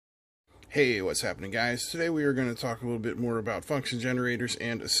Hey, what's happening, guys? Today we are going to talk a little bit more about function generators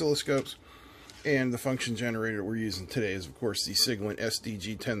and oscilloscopes. And the function generator we're using today is, of course, the Siglent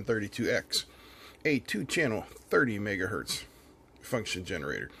SDG1032X, a 2-channel 30 megahertz function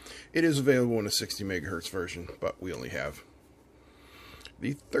generator. It is available in a 60 megahertz version, but we only have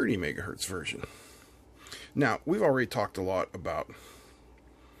the 30 megahertz version. Now, we've already talked a lot about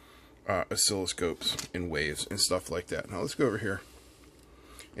oscilloscopes and waves and stuff like that. Now let's go over here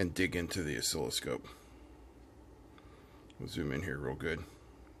and dig into the oscilloscope. We'll zoom in here real good.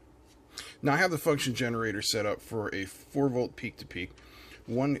 Now I have the function generator set up for a 4-volt peak-to-peak,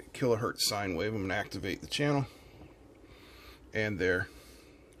 1 kilohertz sine wave. I'm going to activate the channel, and there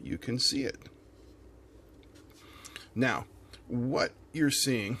you can see it. Now, what you're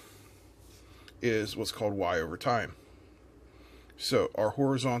seeing is what's called Y over time. So our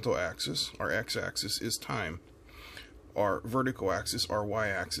horizontal axis, our x-axis, is time. Our vertical axis, our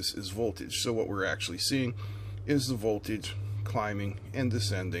y-axis, is voltage. So what we're actually seeing is the voltage climbing and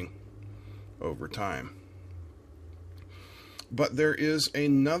descending over time. But there is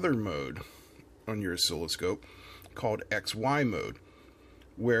another mode on your oscilloscope called XY mode,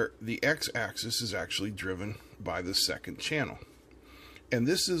 where the x-axis is actually driven by the second channel. And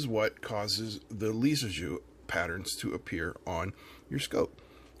this is what causes the Lissajous patterns to appear on your scope.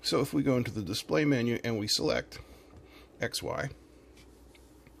 So if we go into the display menu and we select XY,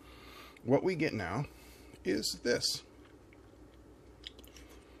 what we get now is this.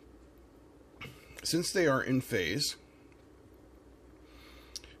 Since they are in phase,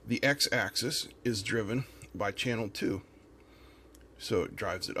 the x-axis is driven by channel 2. So it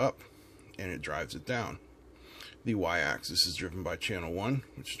drives it up and it drives it down. The y-axis is driven by channel 1,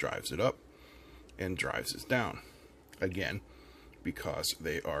 which drives it up and drives it down. Again, because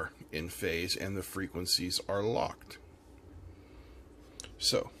they are in phase and the frequencies are locked.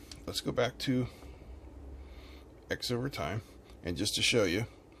 So let's go back to X over time, and just to show you,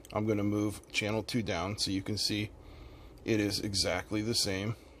 I'm going to move channel 2 down so you can see it is exactly the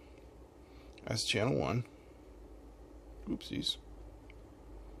same as channel 1. Oopsies.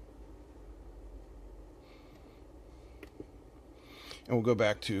 And we'll go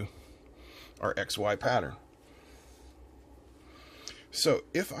back to our XY pattern. So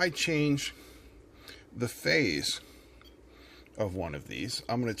if I change the phase of one of these,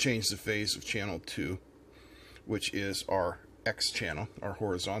 I'm going to change the phase of channel 2, which is our X channel, our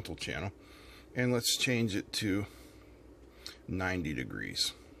horizontal channel, and let's change it to 90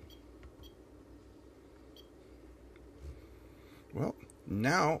 degrees. Well,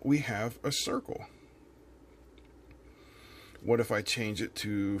 now we have a circle. What if I change it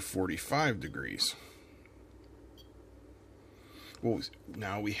to 45 degrees? Well,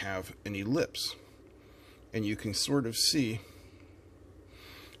 now we have an ellipse, and you can sort of see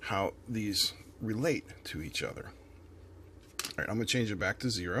how these relate to each other. All right, I'm going to change it back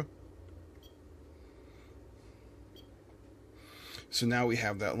to 0. So now we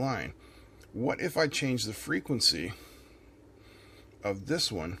have that line. What if I change the frequency of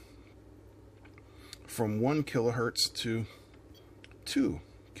this one from 1 kilohertz to 2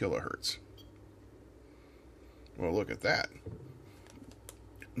 kilohertz? Well, look at that.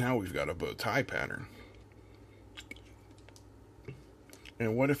 Now we've got a bow tie pattern.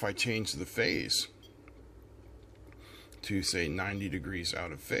 And what if I change the phase to, say, 90 degrees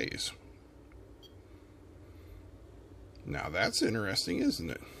out of phase? Now that's interesting, isn't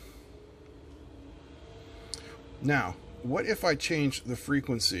it? Now, what if I change the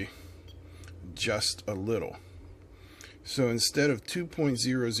frequency just a little? So instead of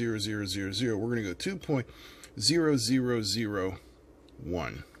 2.00000, we're going to go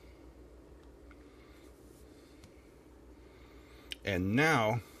 2.0001. And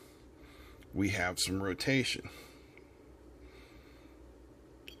now we have some rotation.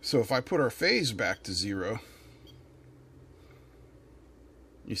 So if I put our phase back to 0,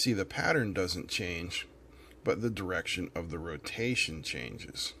 you see the pattern doesn't change, but the direction of the rotation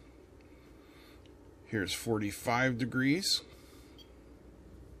changes. Here's 45 degrees,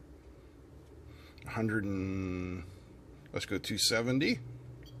 100 and let's go 270.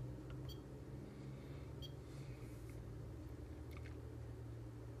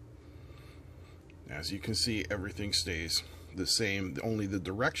 As you can see, everything stays the same, only the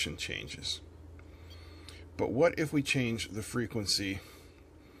direction changes. But what if we change the frequency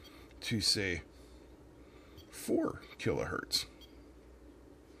to, say, 4 kilohertz?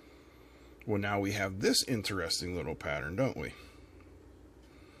 Well, now we have this interesting little pattern, don't we?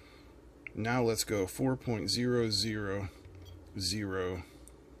 Now let's go 4.0002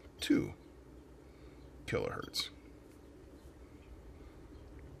 kilohertz.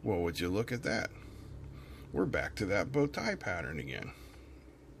 Well, would you look at that? We're back to that bow tie pattern again.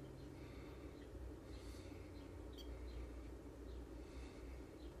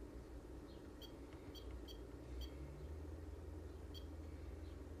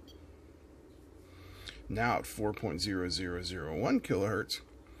 Now at 4.0001 kilohertz,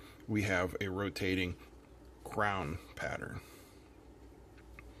 we have a rotating crown pattern.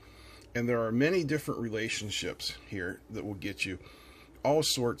 And there are many different relationships here that will get you all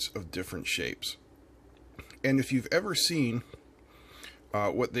sorts of different shapes. And if you've ever seen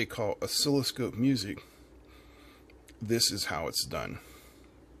what they call oscilloscope music, this is how it's done.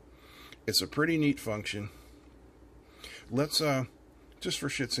 It's a pretty neat function. Let's, just for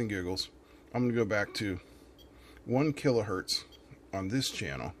shits and giggles, I'm going to go back to 1 kilohertz on this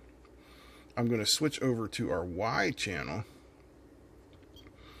channel. I'm going to switch over to our Y channel,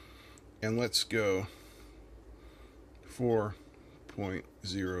 and let's go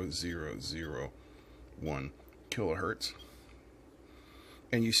 4.0001 kilohertz.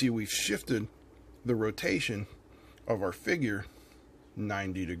 And you see we've shifted the rotation of our figure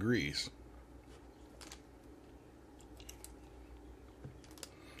 90 degrees.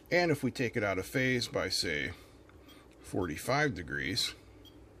 And if we take it out of phase by, say, 45 degrees,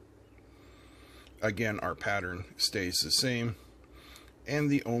 again, our pattern stays the same, and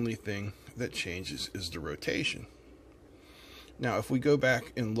the only thing that changes is the rotation. Now, if we go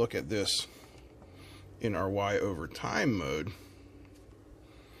back and look at this in our Y over time mode,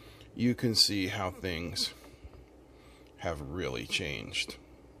 you can see how things have really changed.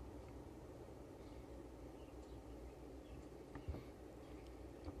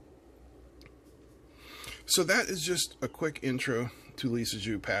 So that is just a quick intro to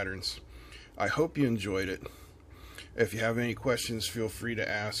Lissajous patterns. I hope you enjoyed it. If you have any questions, feel free to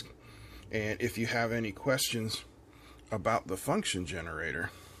ask. And if you have any questions about the function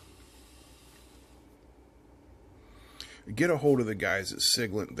generator, get a hold of the guys at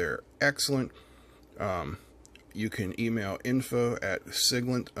Siglent. They're excellent. You can email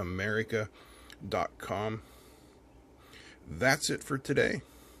info@siglentamerica.com. That's it for today.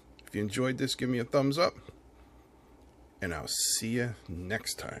 If you enjoyed this, give me a thumbs up, and I'll see you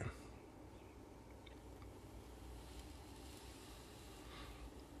next time.